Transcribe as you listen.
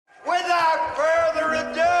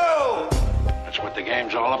what the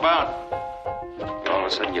game's all about. All of a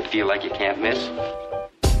sudden you feel like you can't miss.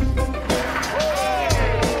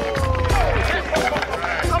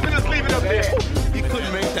 I'm gonna just leave it up there. You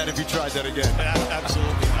couldn't make that if you tried that again.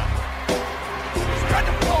 Absolutely not. Spread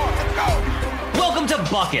the floor. Let's go. Welcome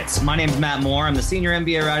to Buckets. My name is Matt Moore. I'm the senior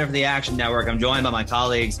NBA writer for the Action Network. I'm joined by my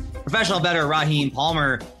colleagues, professional bettor Raheem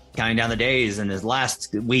Palmer, counting down the days in his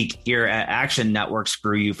last week here at Action Network.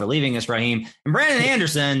 Screw you for leaving us, Raheem. And Brandon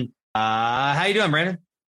Anderson. How you doing, Brandon?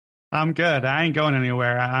 I'm good. I ain't going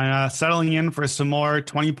anywhere. I'm settling in for some more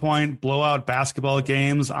 20-point blowout basketball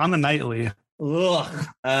games on the nightly. Ugh.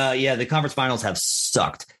 Yeah, the conference finals have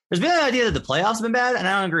sucked. There's been an idea that the playoffs have been bad, and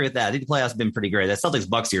I don't agree with that. I think the playoffs have been pretty great. That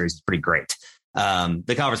Celtics-Bucks series is pretty great.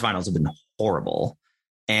 The conference finals have been horrible.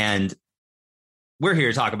 And we're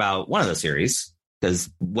here to talk about one of those series, because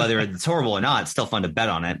whether it's horrible or not, it's still fun to bet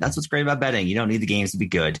on it. That's what's great about betting. You don't need the games to be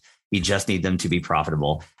good. You just need them to be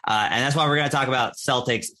profitable. And that's why we're going to talk about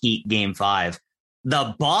Celtics Heat Game 5.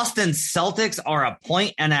 The Boston Celtics are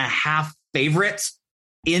 1.5 favorites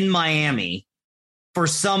in Miami for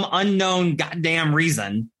some unknown goddamn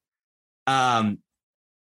reason. Total's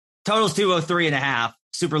 203.5,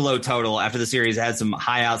 super low total after the series had some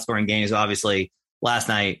high outscoring games, obviously, last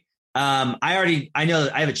night. I know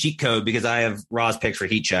I have a cheat code because I have Raw's picks for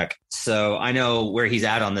Heat Check. So I know where he's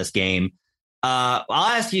at on this game. I'll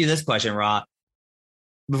ask you this question, Raw,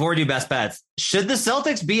 before we do best bets. Should the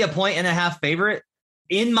Celtics be 1.5 favorite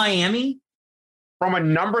in Miami? From a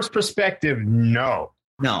numbers perspective, no.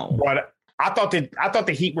 But I thought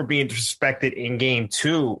the Heat were being disrespected in game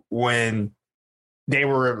 2 when they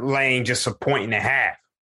were laying just 1.5.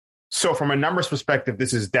 So from a numbers perspective,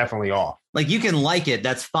 this is definitely off. Like, you can like it.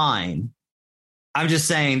 That's fine. I'm just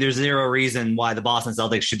saying there's zero reason why the Boston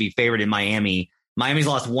Celtics should be favored in Miami. Miami's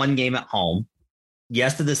lost one game at home.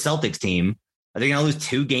 Yes, to the Celtics team. Are they going to lose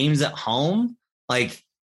 2 games at home? Like,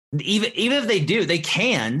 even if they do, they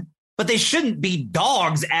can, but they shouldn't be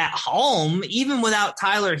dogs at home, even without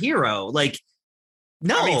Tyler Hero. Like,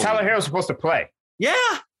 no. I mean, Tyler Hero's supposed to play. Yeah.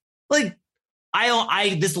 Like,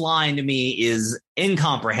 this line to me is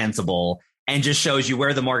incomprehensible and just shows you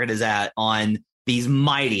where the market is at on these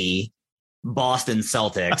mighty Boston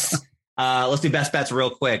Celtics. Let's do best bets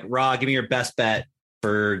real quick. Raw, give me your best bet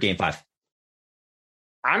for Game 5.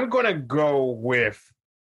 I'm going to go with...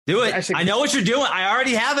 Do it. I know what you're doing. I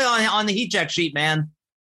already have it on the Heat Check sheet, man.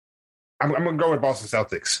 I'm going to go with Boston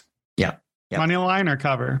Celtics. Yeah. Money line or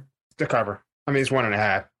cover? The cover. I mean, it's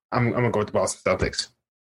 1.5. I'm going to go with the Boston Celtics.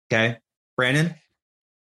 Okay. Brandon?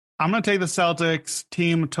 I'm going to take the Celtics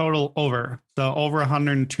team total over. So over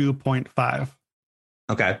 102.5.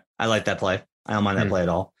 Okay. I like that play. I don't mind that play at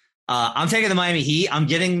all. I'm taking the Miami Heat. I'm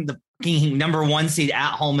getting the number 1 seed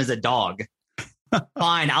at home as a dog.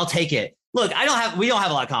 Fine, I'll take it. Look, we don't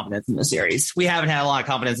have a lot of confidence in the series. We haven't had a lot of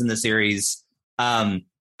confidence in the series. I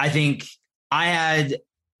think I had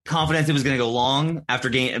confidence it was going to go long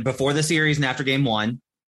before the series and after game 1.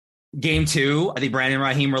 Game 2, I think Brandon and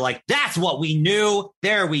Raheem were like, that's what we knew.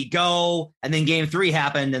 There we go. And then game 3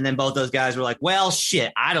 happened. And then both those guys were like, well,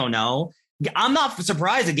 shit, I don't know. I'm not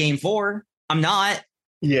surprised at game 4. I'm not.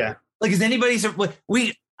 Yeah. Like, is anybody...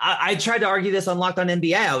 I tried to argue this on Locked On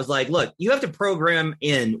NBA. I was like, look, you have to program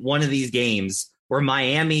in one of these games where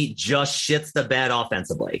Miami just shits the bed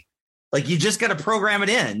offensively. Like, you just got to program it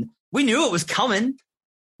in. We knew it was coming.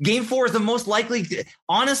 Game 4 is the most likely.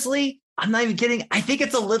 Honestly, I'm not even kidding. I think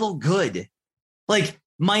it's a little good. Like,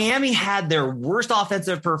 Miami had their worst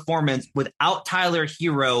offensive performance without Tyler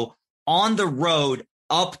Hero on the road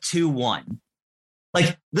up 2-1.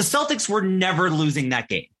 Like, the Celtics were never losing that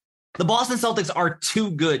game. The Boston Celtics are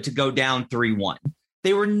too good to go down 3-1.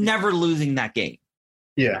 They were never losing that game.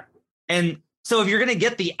 Yeah. And so if you're going to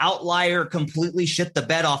get the outlier, completely shit the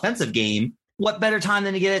bed offensive game, what better time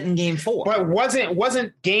than to get it in game 4? But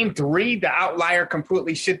wasn't game 3 the outlier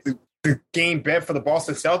completely shit the game bed for the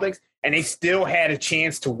Boston Celtics, and they still had a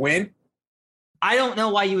chance to win? I don't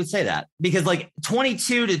know why you would say that, because like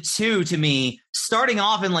 22-2 to me, starting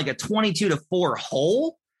off in like a 22-4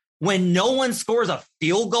 hole, when no one scores a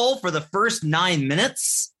field goal for the first 9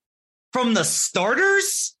 minutes from the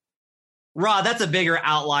starters, Raw, that's a bigger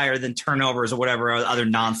outlier than turnovers or whatever other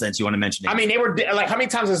nonsense you want to mention. I mean, they were like, how many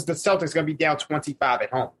times is the Celtics going to be down 25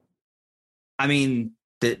 at home? I mean,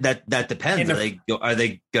 that depends. Are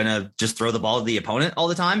they going to just throw the ball to the opponent all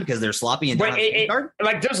the time because they're sloppy and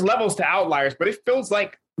like there's levels to outliers, but it feels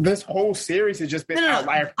like this whole series has just been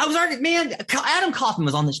outlier. I was arguing, man. Adam Kaufman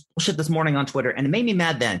was on this shit this morning on Twitter, and it made me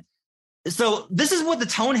mad then. So this is what the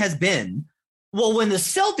tone has been. Well, when the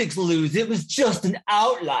Celtics lose, it was just an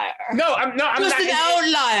outlier. I'm not. Just an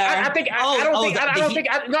outlier.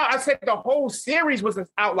 I said the whole series was an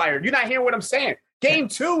outlier. You're not hearing what I'm saying. Game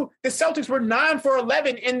 2, the Celtics were 9 for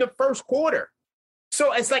 11 in the first quarter.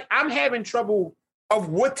 So it's like I'm having trouble of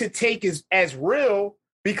what to take as real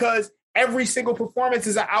because every single performance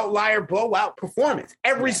is an outlier blowout performance.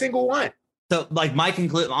 Every single one. So like my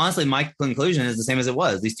conclusion is the same as it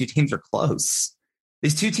was. These two teams are close.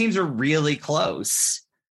 These two teams are really close.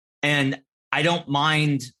 And I don't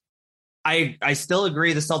mind. I still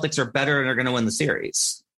agree the Celtics are better and are going to win the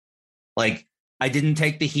series. Like, I didn't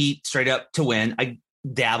take the Heat straight up to win. I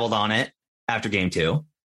dabbled on it after game 2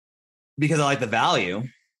 because I like the value.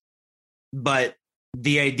 But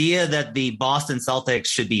the idea that the Boston Celtics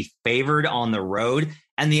should be favored on the road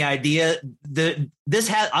and the idea that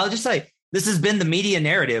I'll just say, this has been the media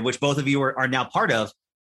narrative, which both of you are now part of,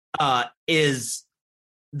 is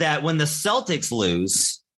that when the Celtics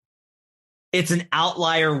lose, it's an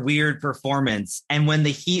outlier, weird performance. And when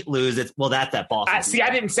the Heat lose, that's that Boston. I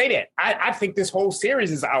didn't say that. I think this whole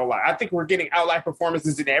series is an outlier. I think we're getting outlier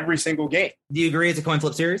performances in every single game. Do you agree it's a coin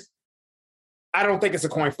flip series? I don't think it's a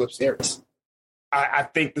coin flip series. I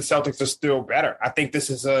think the Celtics are still better. I think this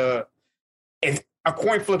is a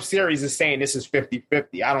coin flip series is saying this is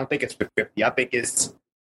 50-50. I don't think it's 50-50. I think it's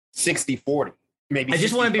 60-40. Maybe. I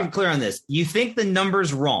just want to be clear on this. You think the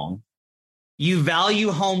number's wrong. You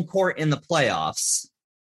value home court in the playoffs.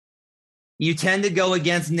 You tend to go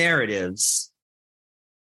against narratives.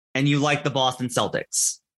 And you like the Boston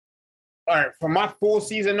Celtics. All right. For my full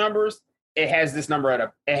season numbers, it had this number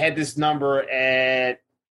at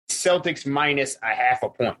Celtics minus a half a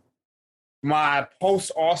point. My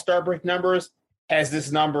post All-Star break numbers has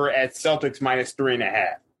this number at Celtics minus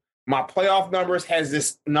 3.5. My playoff numbers has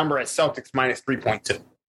this number at Celtics minus 3.2.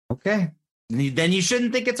 Okay. Then you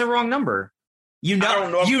shouldn't think it's a wrong number. I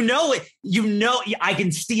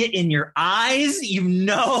can see it in your eyes. You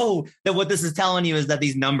know that what this is telling you is that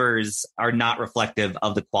these numbers are not reflective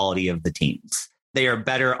of the quality of the teams. They are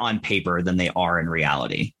better on paper than they are in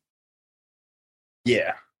reality.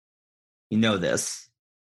 Yeah. You know this.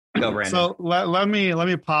 Go, Brandon. So let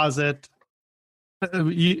me pause it. I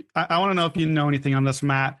want to know if you know anything on this,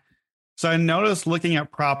 Matt. So I noticed looking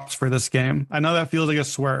at props for this game. I know that feels like a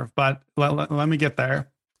swerve, but let me get there.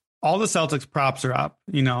 All the Celtics props are up,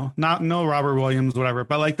 no Robert Williams, whatever,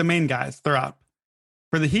 but like the main guys, they're up.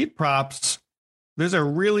 For the Heat props, there's a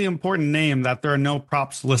really important name that there are no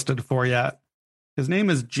props listed for yet. His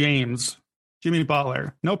name is Jimmy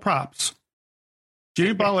Butler. No props.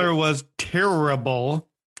 Jimmy Butler was terrible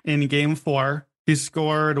in game 4. He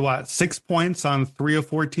scored 6 points on 3 of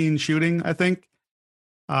 14 shooting, I think.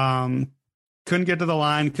 Couldn't get to the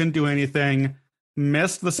line, couldn't do anything.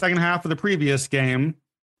 Missed the second half of the previous game.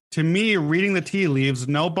 To me, reading the tea leaves,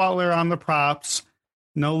 no Butler on the props,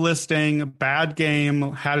 no listing, bad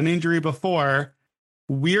game, had an injury before,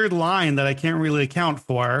 weird line that I can't really account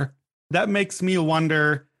for. That makes me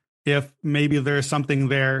wonder if maybe there's something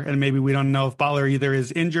there and maybe we don't know if Butler either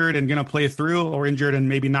is injured and going to play through or injured and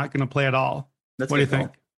maybe not going to play at all. What do you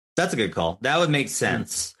think? That's a good call. That would make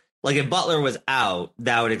sense. Like if Butler was out,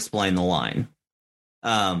 that would explain the line.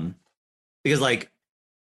 Because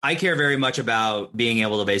I care very much about being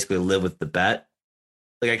able to basically live with the bet.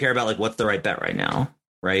 Like I care about what's the right bet right now,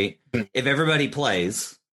 right? If everybody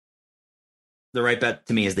plays, the right bet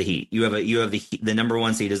to me is the Heat. You have the number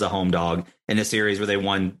 1 seed as a home dog in a series where they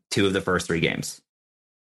won 2 of the first 3 games.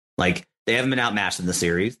 Like they haven't been outmatched in the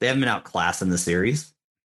series. They haven't been outclassed in the series.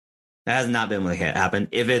 That has not been what happened.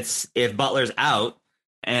 If Butler's out,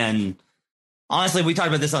 and honestly, we talked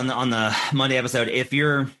about this on the Monday episode. If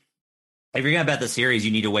you're gonna bet the series,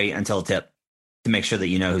 you need to wait until tip to make sure that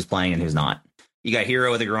you know who's playing and who's not. You got Hero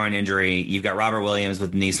with a groin injury. You've got Robert Williams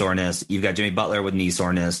with knee soreness. You've got Jimmy Butler with knee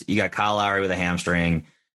soreness. You got Kyle Lowry with a hamstring.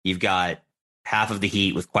 You've got half of the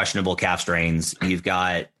Heat with questionable calf strains. You've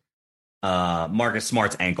got Marcus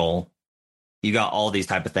Smart's ankle. You got all these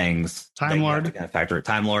type of things. Time Lord.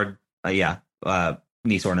 Time Lord.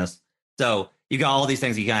 Knee soreness. So you got all these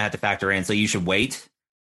things you kind of have to factor in. So you should wait.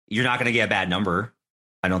 You're not going to get a bad number,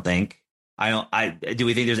 I don't think. Do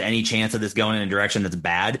we think there's any chance of this going in a direction that's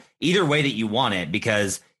bad? Either way that you want it,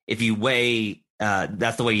 because if you weigh,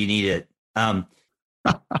 that's the way you need it.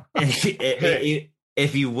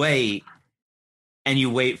 If you wait and you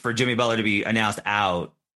wait for Jimmy Butler to be announced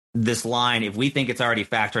out, this line, if we think it's already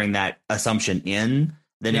factoring that assumption in,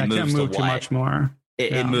 then it moves to what? Too much more.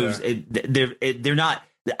 It moves. They're not.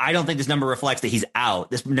 I don't think this number reflects that he's out.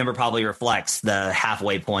 This number probably reflects the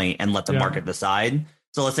halfway point and let the market decide.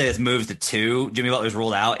 So let's say this moves to 2. Jimmy Butler's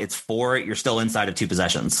ruled out. It's 4. You're still inside of 2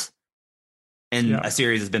 possessions. And a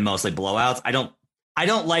series has been mostly blowouts. I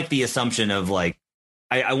don't like the assumption of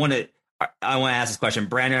I want to ask this question.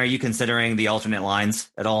 Brandon, are you considering the alternate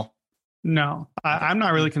lines at all? No, I'm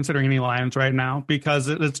not really considering any lines right now because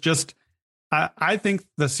it's just, I think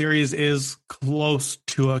the series is close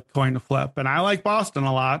to a coin flip, and I like Boston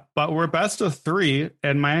a lot, but we're best of 3,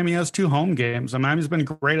 and Miami has 2 home games, and Miami's been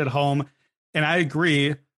great at home, and I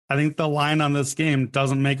agree. I think the line on this game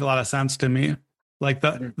doesn't make a lot of sense to me. Like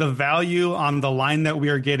the value on the line that we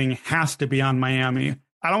are getting has to be on Miami.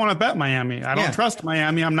 I don't want to bet Miami. I don't trust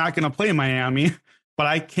Miami. I'm not going to play Miami, but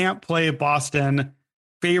I can't play Boston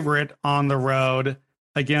favorite on the road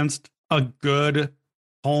against a good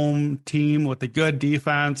home team with a good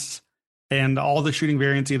defense and all the shooting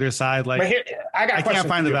variance either side. Like, I can't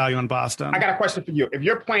find the value in Boston. I got a question for you. If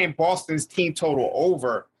you're playing Boston's team total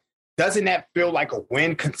over, doesn't that feel like a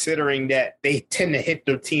win considering that they tend to hit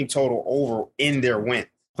their team total over in their win?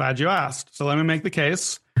 Glad you asked. So let me make the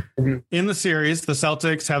case. In the series, the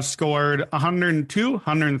Celtics have scored 102,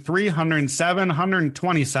 103, 107,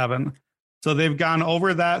 127. So they've gone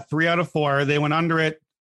over that 3 out of 4. They went under it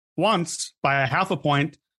once by a half a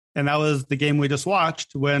point, and that was the game we just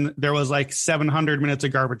watched when there was like 700 minutes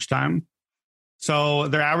of garbage time. So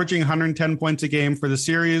they're averaging 110 points a game for the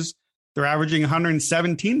series. They're averaging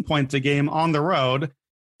 117 points a game on the road.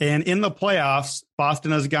 And in the playoffs,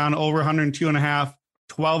 Boston has gone over 102.5,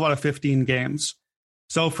 12 out of 15 games.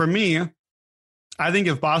 So for me, I think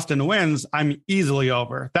if Boston wins, I'm easily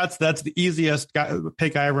over. That's the easiest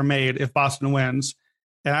pick I ever made if Boston wins.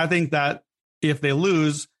 And I think that if they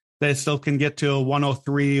lose, they still can get to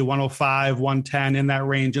 103, 105, 110 in that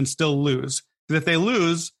range and still lose. Because if they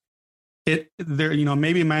lose,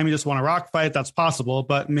 maybe Miami just won a rock fight. That's possible,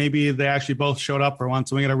 but maybe they actually both showed up for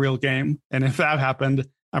once and we get a real game. And if that happened,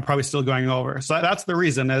 I'm probably still going over. So that's the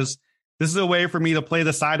reason is this is a way for me to play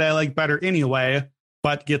the side I like better anyway,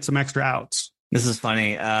 but get some extra outs. This is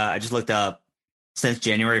funny. I just looked up since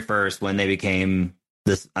January 1st when they became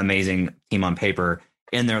this amazing team on paper.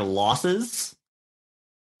 In their losses,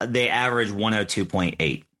 they average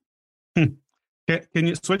 102.8. Can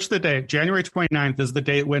you switch the date? January 29th is the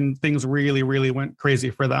date when things really, really went crazy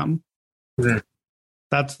for them. Mm-hmm.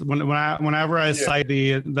 That's whenever I cite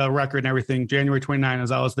the record and everything, January 29th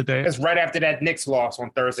is always the date. It's right after that Knicks loss on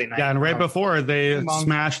Thursday night. Yeah, and right before they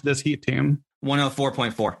smashed this Heat team.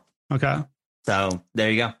 104.4. Okay. So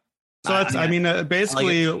there you go. So that's,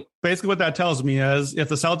 basically what that tells me is if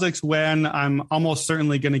the Celtics win, I'm almost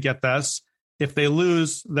certainly going to get this. If they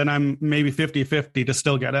lose, then I'm maybe 50-50 to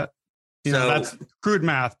still get it. That's crude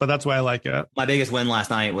math, but that's why I like it. My biggest win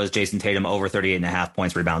last night was Jason Tatum over 38.5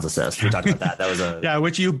 points, rebounds, assists. We talked about that. That was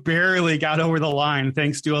which you barely got over the line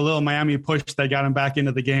thanks to a little Miami push that got him back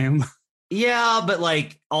into the game. Yeah, but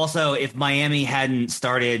also if Miami hadn't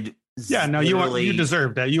started, you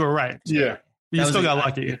deserved it. You were right. Yeah, you still got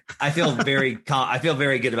lucky. I feel very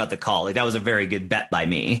good about the call. Like that was a very good bet by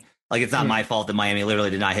me. Like it's not my fault that Miami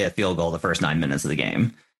literally did not hit a field goal the first 9 minutes of the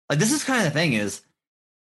game. Like this is kind of the thing is.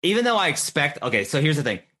 Even though I expect, so here's the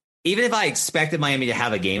thing. Even if I expected Miami to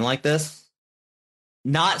have a game like this,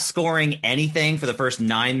 not scoring anything for the first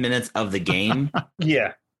 9 minutes of the game.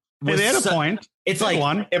 Yeah. They had a point. It's like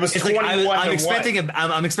one. It was 21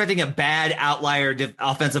 I'm expecting a bad outlier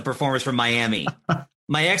offensive performance from Miami.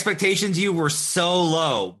 My expectations were so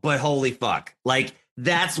low, but holy fuck. Like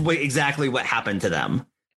that's exactly what happened to them.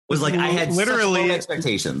 Was like I had literally such low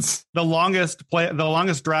expectations. The longest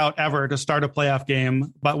drought ever to start a playoff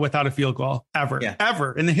game, but without a field goal ever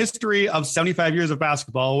in the history of 75 years of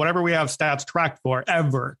basketball, whatever we have stats tracked for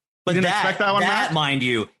ever. But you didn't expect that one, Matt? Mind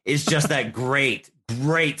you, is just that great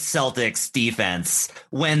Celtics defense.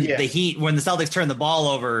 When the Celtics turned the ball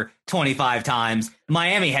over 25 times,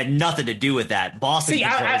 Miami had nothing to do with that. Boston. See,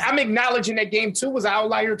 I'm acknowledging that game too was an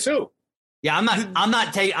outlier too. Yeah, I'm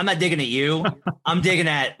not digging at you. I'm digging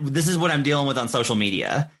at this is what I'm dealing with on social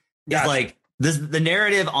media. It's like the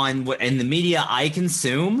narrative in the media I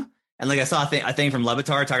consume, and like I saw a thing from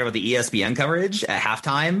Levitar talking about the ESPN coverage at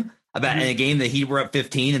halftime about in a game that Heat were up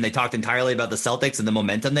 15, and they talked entirely about the Celtics and the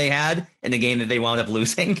momentum they had in a game that they wound up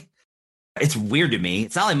losing. It's weird to me.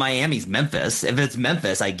 It's not like Miami's Memphis. If it's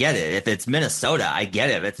Memphis, I get it. If it's Minnesota, I get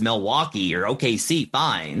it. If it's Milwaukee or OKC,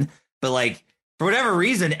 fine. But like. For whatever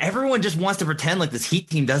reason, everyone just wants to pretend like this Heat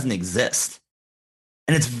team doesn't exist.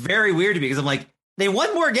 And it's very weird to me because I'm like, they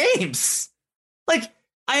won more games. Like,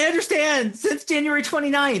 I understand since January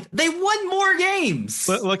 29th, they won more games.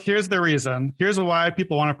 Look, here's the reason. Here's why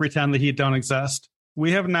people want to pretend the Heat don't exist.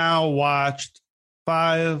 We have now watched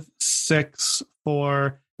 5, 6,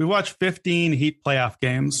 4. We watched 15 Heat playoff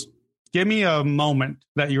games. Give me a moment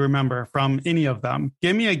that you remember from any of them.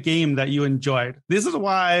 Give me a game that you enjoyed. This is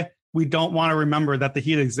why we don't want to remember that the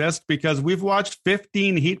Heat exist, because we've watched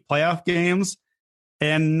 15 Heat playoff games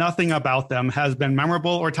and nothing about them has been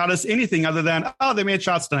memorable or taught us anything other than, oh, they made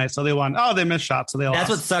shots tonight, so they won. Oh, they missed shots, so they lost. That's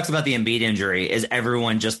what sucks about the Embiid injury is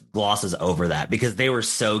everyone just glosses over that because they were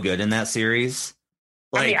so good in that series.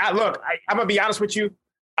 Like, I'm going to be honest with you.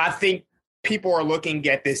 I think people are looking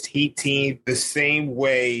at this Heat team the same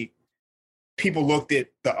way people looked at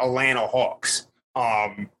the Atlanta Hawks,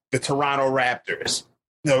 the Toronto Raptors,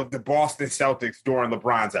 the Boston Celtics during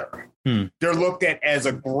LeBron's era. They're looked at as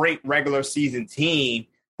a great regular season team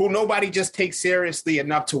who nobody just takes seriously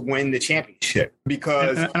enough to win the championship.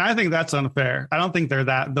 Because, and I think that's unfair. I don't think they're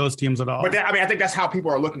those teams at all. But I think that's how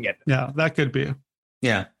people are looking at them. Yeah, that could be.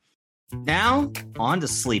 Yeah. Now, on to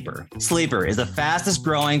Sleeper. Sleeper is the fastest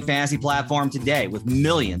growing fantasy platform today with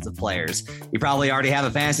millions of players. You probably already have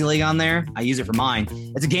a fantasy league on there. I use it for mine.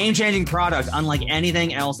 It's a game-changing product unlike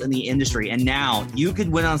anything else in the industry. And now you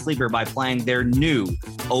could win on Sleeper by playing their new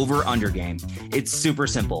over-under game. It's super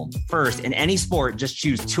simple. First, in any sport, just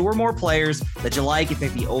choose 2 or more players that you like and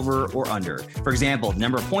pick the over or under. For example, the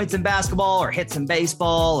number of points in basketball or hits in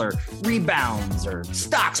baseball or rebounds or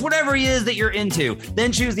stocks, whatever it is that you're into.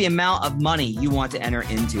 Then choose the amount of money you want to enter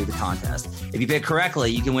into the contest. If you pick correctly,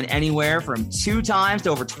 you can win anywhere from 2 times to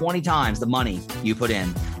over 20 times the money you put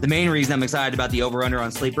in. The main reason I'm excited about the over-under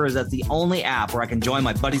on Sleeper is that's the only app where I can join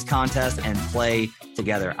my buddies' contest and play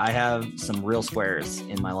together. I have some real squares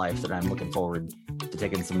in my life that I'm looking forward to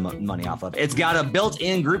taking some money off of. It's got a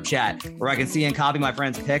built-in group chat where I can see and copy my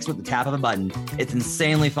friends' picks with the tap of a button. It's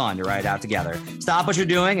insanely fun to ride out together. Stop what you're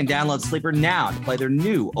doing and download Sleeper now to play their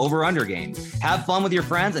new over-under game. Have fun with your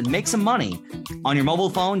friends and make some money. On your mobile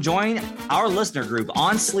phone, join our listener group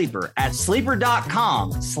on Sleeper at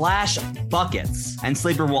sleeper.com/buckets, and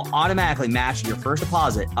Sleeper will automatically match your first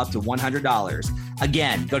deposit up to $100.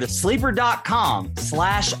 Again, go to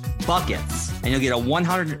sleeper.com/buckets and you'll get a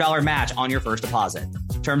 $100 match on your first deposit.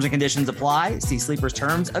 Terms and conditions apply. See Sleeper's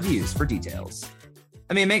terms of use for details.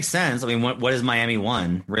 I mean, it makes sense. I mean, what has Miami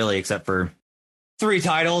won, really, except for 3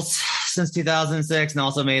 titles since 2006 and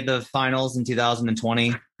also made the finals in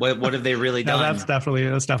 2020? What have they really done? That's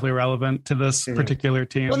definitely relevant to this particular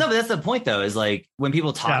team. Well, no, but that's the point, though, is like when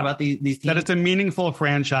people talk about these teams. That it's a meaningful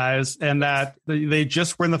franchise and that they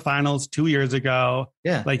just were in the finals 2 years ago.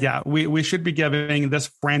 Yeah. Like, we should be giving this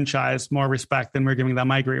franchise more respect than we're giving them.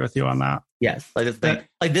 I agree with you on that. Yes.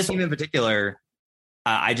 Like this team in particular,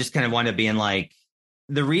 I just kind of wanted to be in like,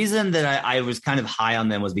 the reason that I was kind of high on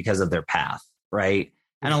them was because of their path, right?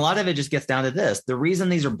 And a lot of it just gets down to this. The reason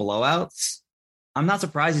these are blowouts, I'm not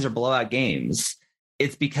surprised these are blowout games.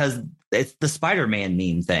 It's because it's the Spider-Man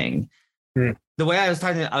meme thing. The way I was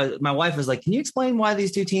talking, my wife was like, can you explain why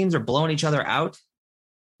these 2 teams are blowing each other out?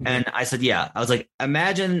 And I said, yeah. I was like,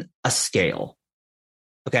 imagine a scale.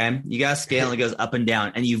 Okay. You got a scale and it goes up and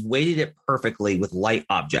down and you've weighted it perfectly with light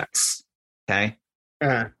objects. Okay.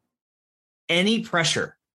 Any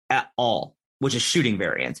pressure at all, which is shooting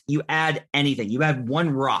variance, you add anything, you add 1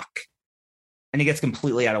 rock and it gets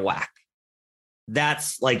completely out of whack.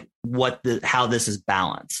 That's like how this is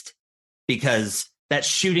balanced, because that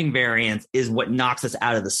shooting variance is what knocks us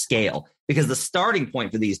out of the scale, because the starting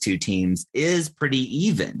point for these 2 teams is pretty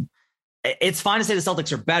even. It's fine to say the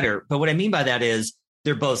Celtics are better, but what I mean by that is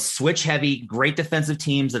they're both switch heavy, great defensive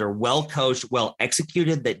teams that are well coached, well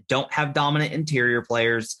executed, that don't have dominant interior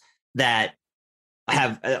players, that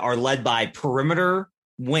are led by perimeter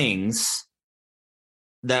wings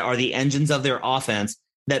that are the engines of their offense,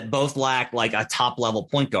 that both lack like a top level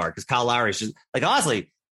point guard. Because Kyle Lowry is just like, honestly,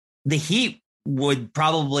 the Heat would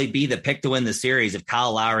probably be the pick to win the series if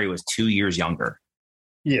Kyle Lowry was 2 years younger.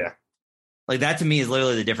 Yeah. Like that to me is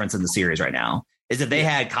literally the difference in the series right now, is if they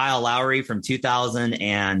had Kyle Lowry from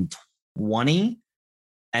 2020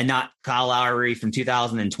 and not Kyle Lowry from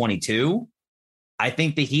 2022, I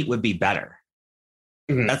think the Heat would be better.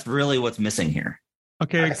 That's really what's missing here.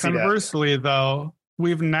 Okay. Conversely, though,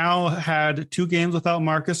 we've now had 2 games without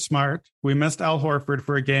Marcus Smart. We missed Al Horford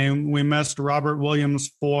for a game. We missed Robert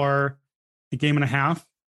Williams for a game and a half.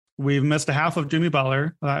 We've missed a half of Jimmy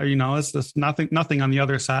Butler. It's just nothing on the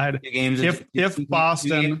other side. 2 games. If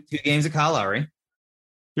Boston, 2 games of Kyle Lowry.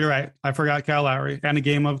 You're right. I forgot Kyle Lowry, and a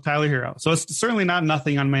game of Tyler Hero. So it's certainly not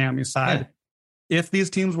nothing on Miami's side. Yeah. If these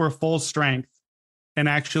teams were full strength and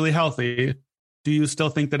actually healthy, do you still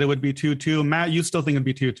think that it would be 2-2? Matt, you still think it'd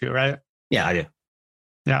be 2-2, right? Yeah, I do.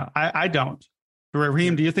 Yeah, I don't.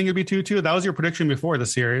 Raheem, do you think it'd be 2-2? That was your prediction before the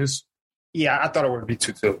series. Yeah, I thought it would be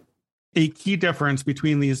 2-2. A key difference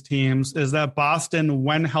between these teams is that Boston,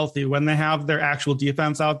 when healthy, when they have their actual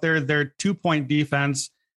defense out there, their 2-point defense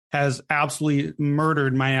has absolutely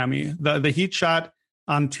murdered Miami. The Heat shot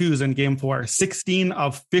on twos in game 4, 16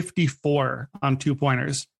 of 54 on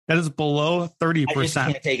 2-pointers. That is below 30%. I just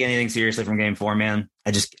can't take anything seriously from game 4, man.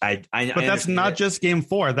 But that's not just game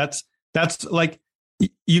 4. That's like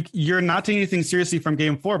you're not taking anything seriously from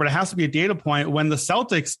game 4, but it has to be a data point when the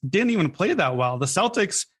Celtics didn't even play that well. The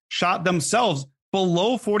Celtics shot themselves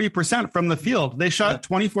below 40% from the field. They shot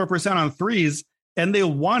 24% on threes, and they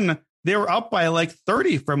won. They were up by like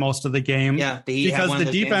 30 for most of the game. Yeah, because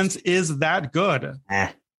the defense is that good.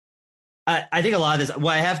 I think a lot of this,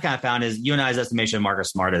 what I have kind of found is you and I's estimation of Marcus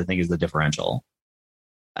Smart, I think, is the differential.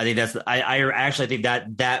 I think I actually think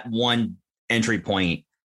that one entry point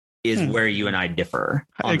is where you and I differ.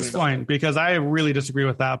 Explain, because I really disagree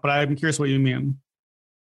with that, but I'm curious what you mean.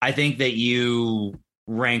 I think that you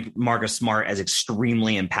rank Marcus Smart as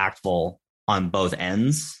extremely impactful on both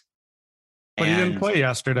ends. But he didn't play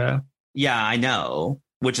yesterday. Yeah, I know.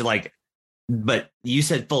 But you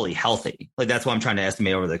said fully healthy. Like, that's what I'm trying to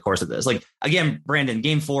estimate over the course of this. Like, again, Brandon,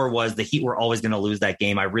 game 4 was the Heat were always going to lose that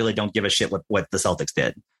game. I really don't give a shit what the Celtics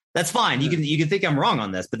did. That's fine. You can think I'm wrong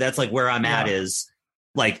on this, but that's like where I'm at is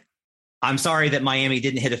like, I'm sorry that Miami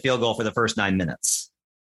didn't hit a field goal for the first 9 minutes.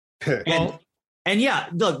 And yeah,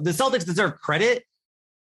 look, the Celtics deserve credit.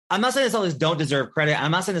 I'm not saying the Celtics don't deserve credit.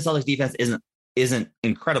 I'm not saying the Celtics defense isn't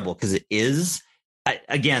incredible, because it is.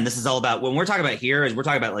 Again, this is all about, when we're talking about here, is we're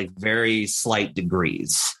talking about like very slight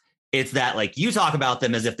degrees. It's that, like, you talk about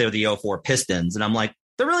them as if they're the 04 Pistons, and I'm like,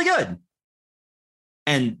 they're really good.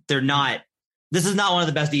 And they're not. This is not one of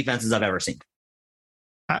the best defenses I've ever seen.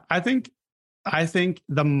 I think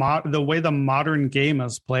the way the modern game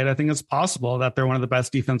is played, I think it's possible that they're one of the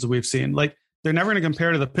best defenses we've seen. Like, they're never going to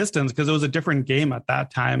compare to the Pistons because it was a different game at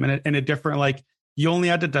that time, and a different, like, you only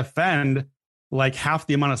had to defend like half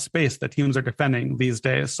the amount of space that teams are defending these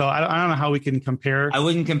days. So I don't know how we can compare. I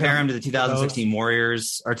wouldn't compare him to the 2016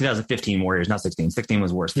 Warriors or 2015 Warriors, not 16. 16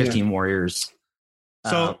 was worse. 15 Warriors.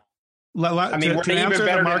 So, I mean, were they even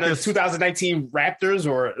better than the 2019 Raptors,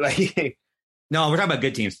 or like? No, we're talking about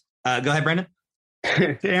good teams. Go ahead, Brandon.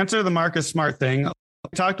 To answer the Marcus Smart thing,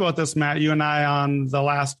 we talked about this, Matt, you and I, on the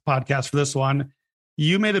last podcast for this one.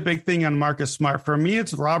 You made a big thing on Marcus Smart. For me,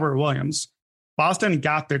 it's Robert Williams. Boston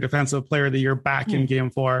got their defensive player of the year back in game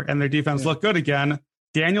 4, and their defense looked good again.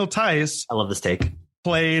 Daniel Tice, I love this take,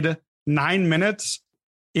 played 9 minutes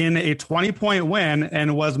in a 20-point win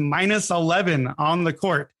and was minus 11 on the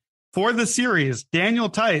court. For the series, Daniel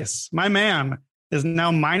Tice, my man, is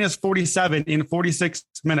now minus 47 in 46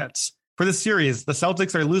 minutes. For the series, the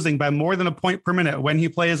Celtics are losing by more than a point per minute when he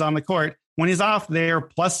plays on the court. When he's off, they are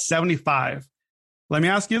plus 75. Let me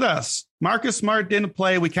ask you this. Marcus Smart didn't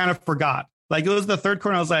play. We kind of forgot. Like, it was the third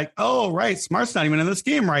quarter. I was like, oh, right. Smart's not even in this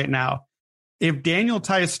game right now. If Daniel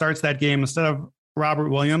Tice starts that game instead of Robert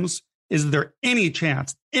Williams, is there any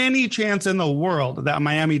chance in the world that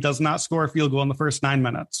Miami does not score a field goal in the first 9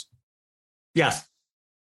 minutes? Yes.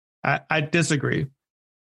 I disagree.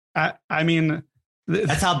 I mean,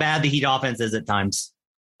 that's how bad the Heat offense is at times.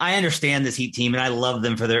 I understand this Heat team, and I love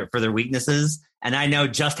them for their weaknesses. And I know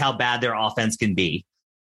just how bad their offense can be.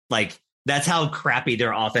 Like, that's how crappy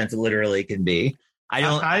their offense literally can be.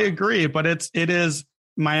 I agree, but it is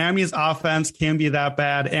Miami's offense can be that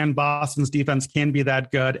bad and Boston's defense can be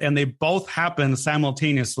that good. And they both happen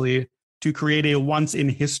simultaneously to create a once in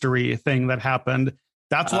history thing that happened.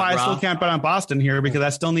 That's why I still can't bet on Boston here, because I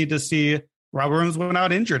still need to see Robert Williams went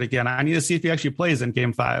out injured again. I need to see if he actually plays in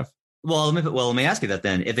game 5. Let me ask you that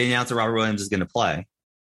then. If they announce that Robert Williams is going to play,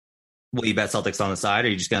 will you bet Celtics on the side, or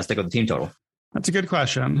are you just going to stick with the team total? That's a good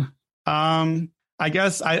question. I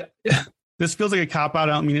guess this feels like a cop out.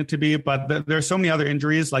 I don't mean it to be, but there's so many other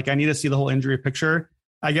injuries. Like, I need to see the whole injury picture.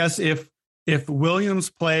 I guess if Williams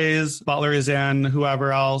plays, Butler is in,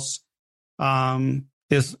 whoever else am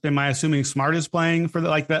I assuming Smart is playing for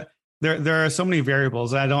that? There are so many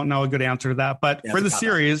variables. I don't know a good answer to that. But for the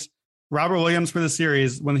series, Robert Williams for the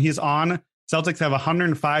series, when he's on, Celtics have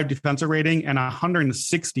 105 defensive rating and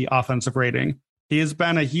 160 offensive rating. He has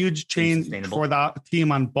been a huge change for the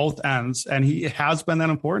team on both ends, and he has been that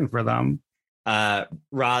important for them.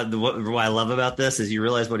 Rod, what I love about this is you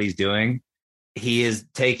realize what he's doing. He is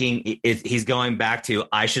taking it. He's going back to,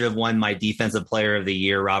 I should have won my defensive player of the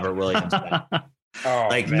year, Robert Williams.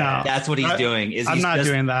 That's what he's doing. I'm not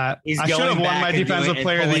doing that. I should have won my defensive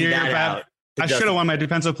player of the year bet. I should have won my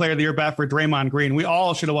defensive player of the year bet for Draymond Green. We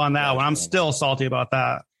all should have won that one. I'm still salty about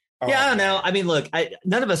that. Yeah, I don't know. I mean, look,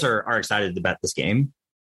 none of us are excited to bet this game.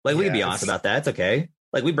 Like, we can be honest about that. It's okay.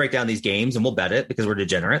 Like, we break down these games and we'll bet it because we're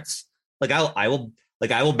degenerates. Like, I will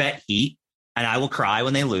bet Heat, and I will cry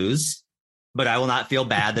when they lose. but I will not feel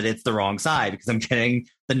bad that it's the wrong side because I'm getting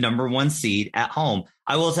the number 1 seed at home.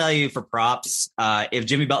 I will tell you for props, if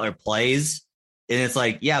Jimmy Butler plays, and it's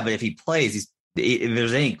like, yeah, but if he plays, if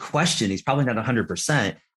there's any question, he's probably not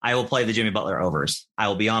 100%. I will play the Jimmy Butler overs. I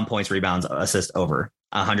will be on points, rebounds, assists over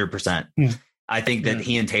 100%. I think that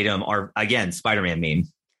he and Tatum are, again, Spider-Man meme.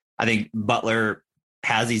 I think Butler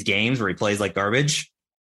has these games where he plays like garbage,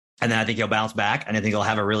 and then I think he'll bounce back, and I think he'll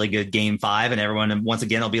have a really good game 5, and everyone once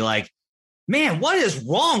again will be like, man, what is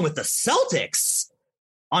wrong with the Celtics?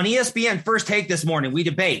 On ESPN First Take this morning, we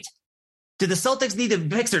debate, do the Celtics need to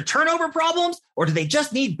fix their turnover problems, or do they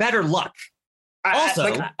just need better luck? I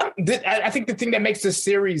think the thing that makes this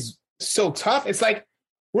series so tough, it's like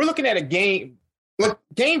we're looking at a game. Look,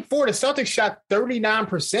 game 4, the Celtics shot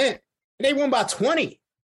 39%, and they won by 20.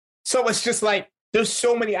 So it's just like there's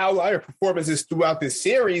so many outlier performances throughout this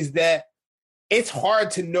series that it's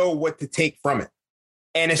hard to know what to take from it.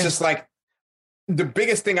 And it's just like the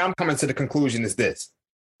biggest thing I'm coming to the conclusion is this.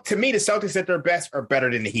 To me, the Celtics at their best are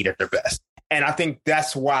better than the Heat at their best. And I think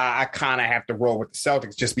that's why I kind of have to roll with the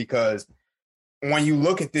Celtics, just because when you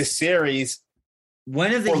look at this series.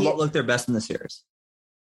 When have the Heat looked their best in the series?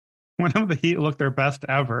 When have the Heat looked their best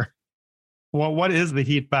ever? Well, what is the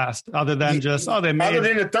Heat best other than just, they made other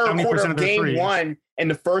than the third quarter of game threes. 1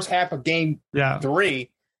 and the first half of game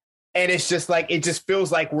 3. And it's just like, it just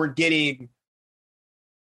feels like we're getting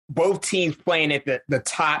both teams playing at the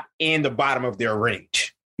top and the bottom of their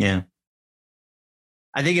range. Yeah.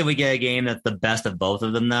 I think if we get a game that's the best of both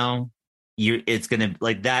of them, though, it's going to,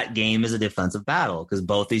 like, that game is a defensive battle because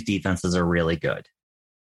both these defenses are really good.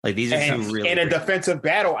 Like, these are two really in a defensive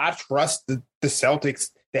battle, I trust the Celtics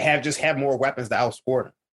to have more weapons to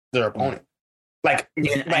outscore their opponent.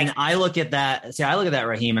 And I look at that. See, I look at that,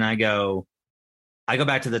 Raheem, and I go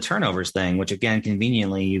back to the turnovers thing, which again,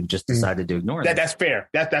 conveniently, you've just decided to ignore. That's fair.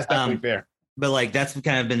 That's definitely fair. But like, that's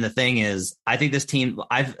kind of been the thing is I think this team,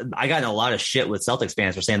 I gotten a lot of shit with Celtics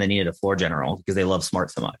fans for saying they needed a floor general because they love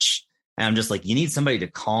Smart so much. And I'm just like, you need somebody to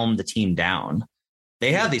calm the team down.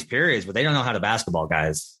 They have these periods where they don't know how to basketball,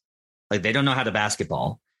 guys. Like, they don't know how to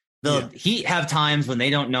basketball. The Heat have times when they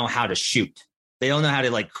don't know how to shoot. They don't know how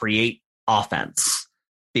to, like, create offense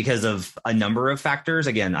because of a number of factors.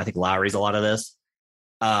 Again, I think Lowry's a lot of this.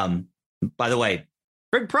 By the way,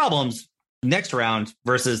 big problems next round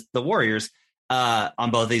versus the Warriors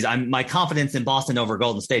on both of these. My confidence in Boston over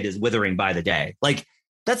Golden State is withering by the day. Like,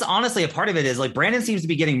 that's honestly a part of it is like Brandon seems to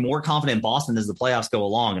be getting more confident in Boston as the playoffs go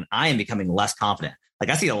along, and I am becoming less confident. Like,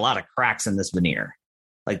 I see a lot of cracks in this veneer.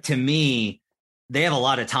 Like, to me, they have a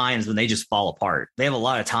lot of times when they just fall apart. They have a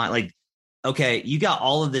lot of time. Like, okay, you got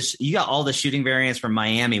all of this. You got all the shooting variance from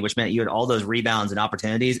Miami, which meant you had all those rebounds and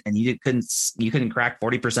opportunities, and you couldn't crack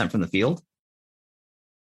 40% from the field.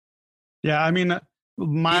 Yeah, I mean, you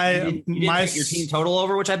didn't take your team total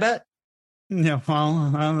over, which I bet. Yeah,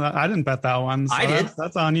 well, I didn't bet that one. So I did.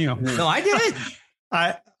 That's on you. No, I did.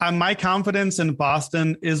 My confidence in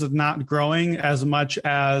Boston is not growing as much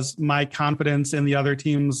as my confidence in the other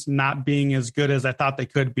teams not being as good as I thought they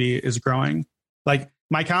could be is growing. Like,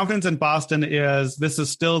 my confidence in Boston is this is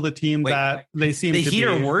still the team that they seem to be. The Heat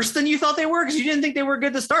are worse than you thought they were because you didn't think they were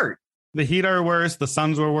good to start. The Heat are worse. The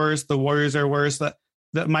Suns were worse. The Warriors are worse.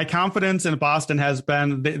 My confidence in Boston has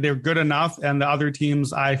been they're good enough, and the other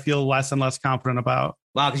teams I feel less and less confident about.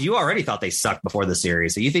 Wow, because you already thought they sucked before the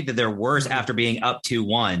series, so you think that they're worse after being up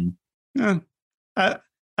 2-1. Yeah, I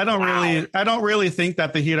don't really think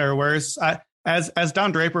that the Heat are worse. As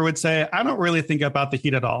Don Draper would say, I don't really think about the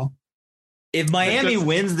Heat at all. If Miami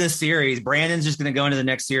wins this series, Brandon's just going to go into the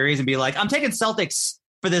next series and be like, "I'm taking Celtics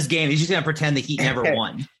for this game." He's just going to pretend the Heat never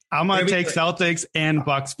won. I'm going to take Celtics and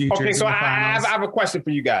Bucks futures. Okay, so I have a question for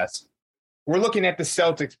you guys. We're looking at the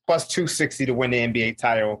Celtics plus 260 to win the NBA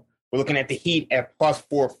title. We're looking at the Heat at plus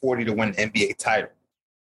 440 to win the NBA title.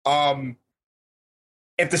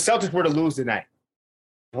 If the Celtics were to lose tonight,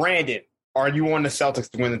 Brandon, are you on the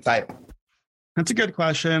Celtics to win the title? That's a good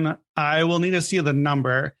question. I will need to see the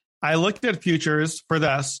number. I looked at futures for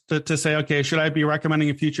this to say, okay, should I be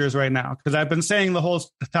recommending futures right now? Because I've been saying the whole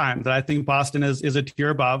time that I think Boston is a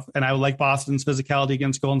tier above, and I would like Boston's physicality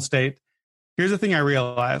against Golden State. Here's the thing I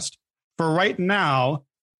realized. For right now,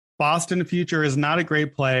 Boston future is not a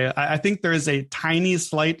great play. I think there is a tiny,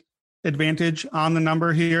 slight advantage on the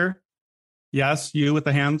number here. Yes, you with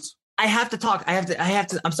the hands. I have to talk. I have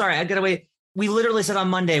to. I'm sorry. I got to wait. We literally said on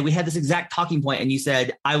Monday, we had this exact talking point, and you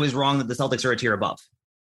said I was wrong that the Celtics are a tier above.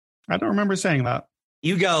 I don't remember saying that.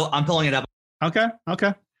 You go. I'm pulling it up. Okay.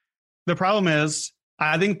 The problem is,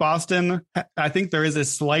 I think there is a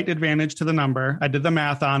slight advantage to the number. I did the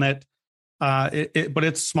math on it. But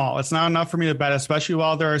it's small. It's not enough for me to bet, especially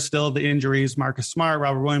while there are still the injuries, Marcus Smart,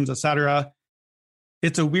 Robert Williams, etc.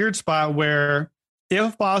 It's a weird spot where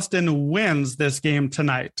if Boston wins this game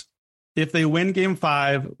tonight, if they win game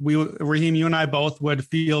 5, Raheem, you and I both would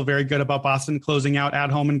feel very good about Boston closing out at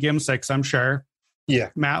home in game 6, I'm sure. Yeah.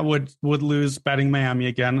 Matt would lose betting Miami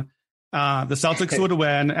again. The Celtics would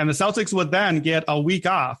win, and the Celtics would then get a week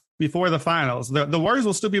off before the finals. The Warriors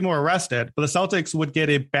will still be more rested, but the Celtics would get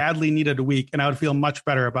a badly needed week, and I would feel much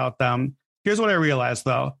better about them. Here's what I realized,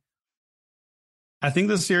 though. I think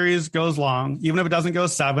the series goes long. Even if it doesn't go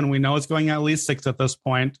 7, we know it's going at least 6 at this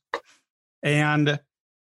point. And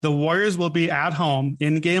the Warriors will be at home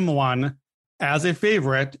in game 1 as a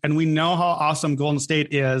favorite, and we know how awesome Golden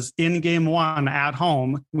State is in game 1 at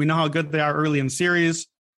home. We know how good they are early in series.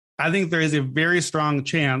 I think there is a very strong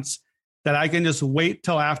chance that I can just wait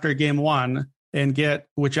till after game 1 and get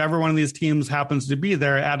whichever one of these teams happens to be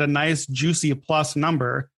there at a nice, juicy plus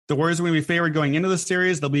number. The Warriors are going to be favored going into the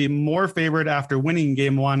series. They'll be more favored after winning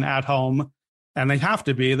game 1 at home, and they have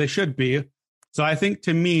to be. They should be. So I think,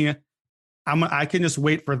 to me, I can just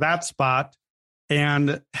wait for that spot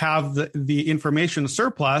and have the information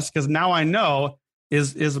surplus, because now I know,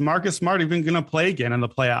 is Marcus Smart even going to play again in the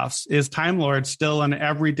playoffs? Is Time Lord still an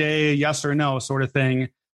everyday yes or no sort of thing?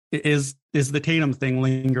 Is the Tatum thing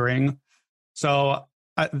lingering? So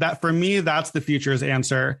that, for me, that's the future's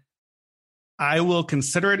answer. I will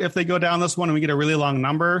consider it if they go down this one and we get a really long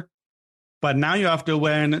number. But now you have to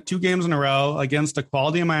win 2 games in a row against a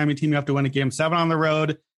quality Miami team. You have to win a game 7 on the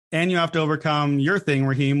road, and you have to overcome your thing,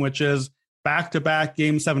 Raheem, which is back-to-back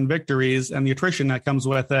game 7 victories and the attrition that comes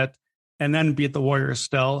with it, and then beat the Warriors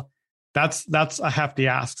still. That's a hefty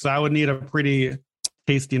ask. So I would need a pretty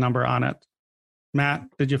tasty number on it. Matt,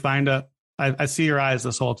 did you find it? I see your eyes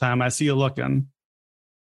this whole time. I see you looking.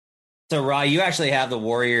 So, Ra, you actually have the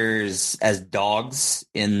Warriors as dogs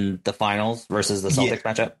in the finals versus the Celtics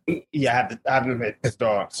matchup? Yeah, I have them as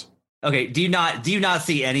dogs. Okay. Do you not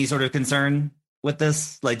see any sort of concern with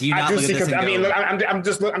this? Like, do you not look at this and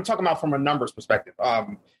go, look, I'm talking about from a numbers perspective.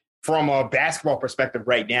 From a basketball perspective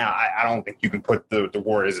right now, I don't think you can put the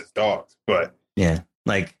Warriors as dogs. But yeah,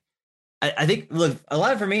 like I think, look, a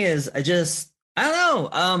lot for me is I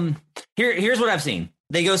don't know. Here's what I've seen.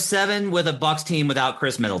 They go 7 with a Bucks team without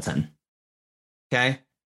Chris Middleton. Okay.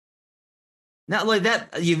 Now, like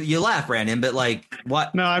that, you laugh, Brandon, but like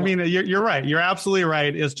what? No, I mean, you're right. You're absolutely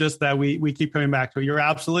right. It's just that we keep coming back to it. You're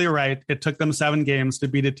absolutely right. It took them 7 games to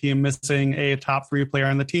beat a team missing a top 3 player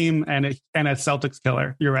on the team and a Celtics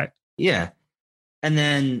killer. You're right. Yeah. And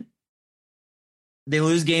then they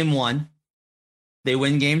lose game 1. They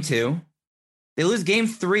win game 2. They lose game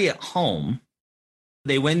 3 at home.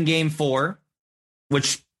 They win game 4,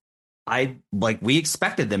 which we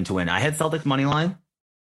expected them to win. I had Celtics money line.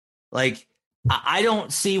 Like, I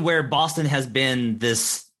don't see where Boston has been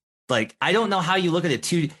this, like, I don't know how you look at it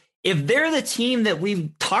too. If they're the team that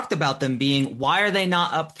we've talked about them being, why are they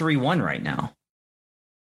not up 3-1 right now?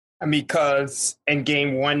 I mean, because in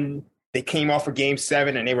game 1, they came off of game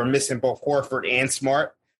 7 and they were missing both Horford and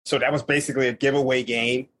Smart. So that was basically a giveaway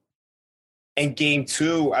game. And game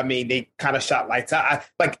 2, I mean, they kind of shot lights out.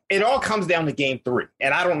 It all comes down to game 3.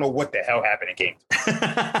 And I don't know what the hell happened in game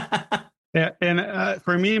 2. Yeah, and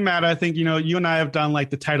for me, Matt, I think, you and I have done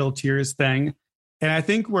like the title tiers thing. And I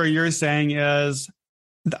think where you're saying is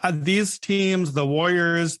these teams, the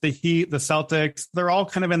Warriors, the Heat, the Celtics, they're all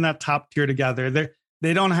kind of in that top tier together.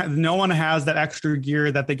 They don't have, no one has that extra gear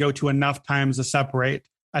that they go to enough times to separate.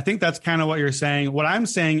 I think that's kind of what you're saying. What I'm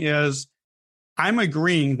saying is I'm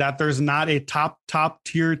agreeing that there's not a top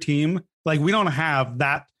tier team. Like, we don't have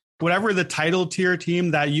that. Whatever the title tier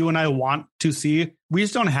team that you and I want to see, we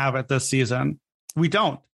just don't have it this season. We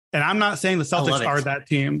don't. And I'm not saying the Celtics are that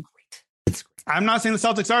team. I'm not saying the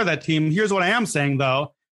Celtics are that team. Here's what I am saying,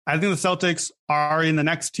 though. I think the Celtics are in the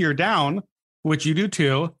next tier down, which you do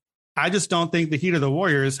too. I just don't think the Heat or the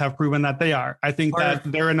Warriors have proven that they are. I think that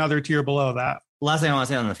they're another tier below that. Last thing I want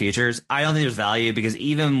to say on the futures, I don't think there's value because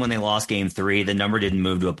even when they lost game 3, the number didn't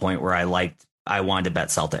move to a point where I wanted to bet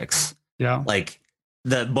Celtics. Yeah. Like,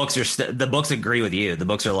 the books the books agree with you. The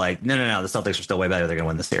books are like, no, the Celtics are still way better. They're going to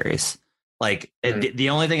win the series. Like, the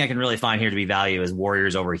only thing I can really find here to be value is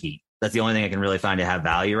Warriors over Heat. That's the only thing I can really find to have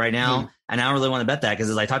value right now. And I don't really want to bet that because,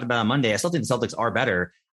 as I talked about on Monday, I still think the Celtics are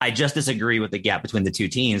better. I just disagree with the gap between the two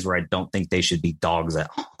teams where I don't think they should be dogs at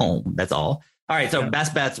home. That's all. All right. So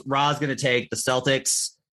best bets, Ra's going to take the Celtics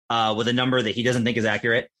with a number that he doesn't think is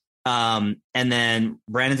accurate. And then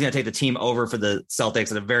Brandon's going to take the team over for the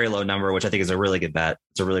Celtics at a very low number, which I think is a really good bet.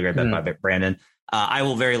 It's a really great bet by Brandon. I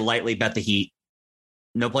will very lightly bet the Heat.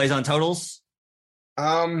 No plays on totals.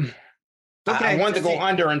 Okay. I wanted to go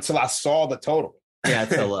under until I saw the total. Yeah,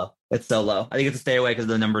 it's so low. It's so low. I think it's a stay away because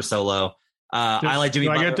the number's so low. I like Jimmy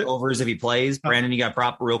Butler overs if he plays. Brandon, you got a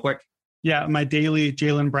prop real quick? Yeah, my daily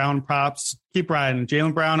Jaylen Brown props. Keep riding.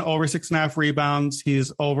 Jaylen Brown over 6.5 rebounds.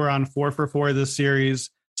 He's over on 4 for 4 this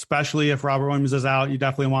series, especially if Robert Williams is out. You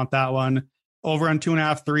definitely want that one. Over on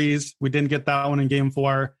 2.5 threes. We didn't get that one in game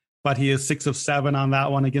 4, but he is 6 of 7 on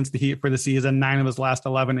that one against the Heat for the season, 9 of his last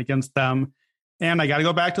 11 against them. And I got to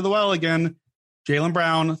go back to the well again. Jaylen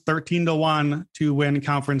Brown, 13-1 to win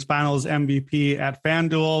conference finals MVP at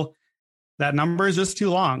FanDuel. That number is just too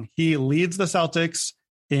long. He leads the Celtics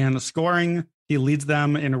in scoring. He leads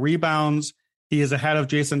them in rebounds. He is ahead of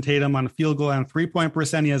Jason Tatum on field goal and 3-point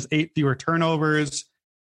percent. He has 8 fewer turnovers.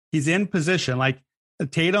 He's in position. Like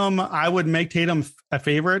Tatum, I would make Tatum a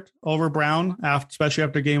favorite over Brown, especially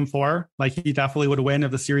after game 4. Like he definitely would win if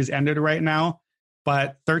the series ended right now.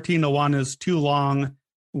 But 13-1 is too long.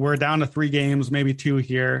 We're down to 3 games, maybe 2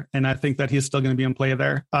 here. And I think that he's still going to be in play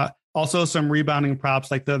there. Also, some rebounding props,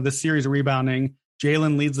 like the series rebounding.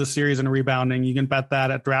 Jaylen leads the series in rebounding. You can bet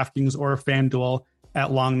that at DraftKings or FanDuel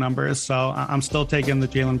at long numbers. So I'm still taking the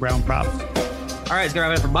Jaylen Brown props. All right, it's going to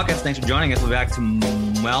wrap it up for Buckets. Thanks for joining us. We'll be back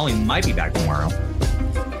we might be back tomorrow.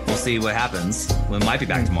 We'll see what happens. We might be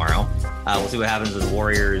back tomorrow. We'll see what happens with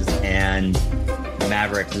Warriors and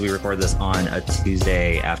Mavericks as we record this on a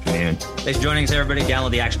Tuesday afternoon. Thanks for joining us, everybody.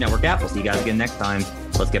 Download the Action Network app. We'll see you guys again next time.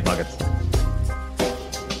 Let's get buckets.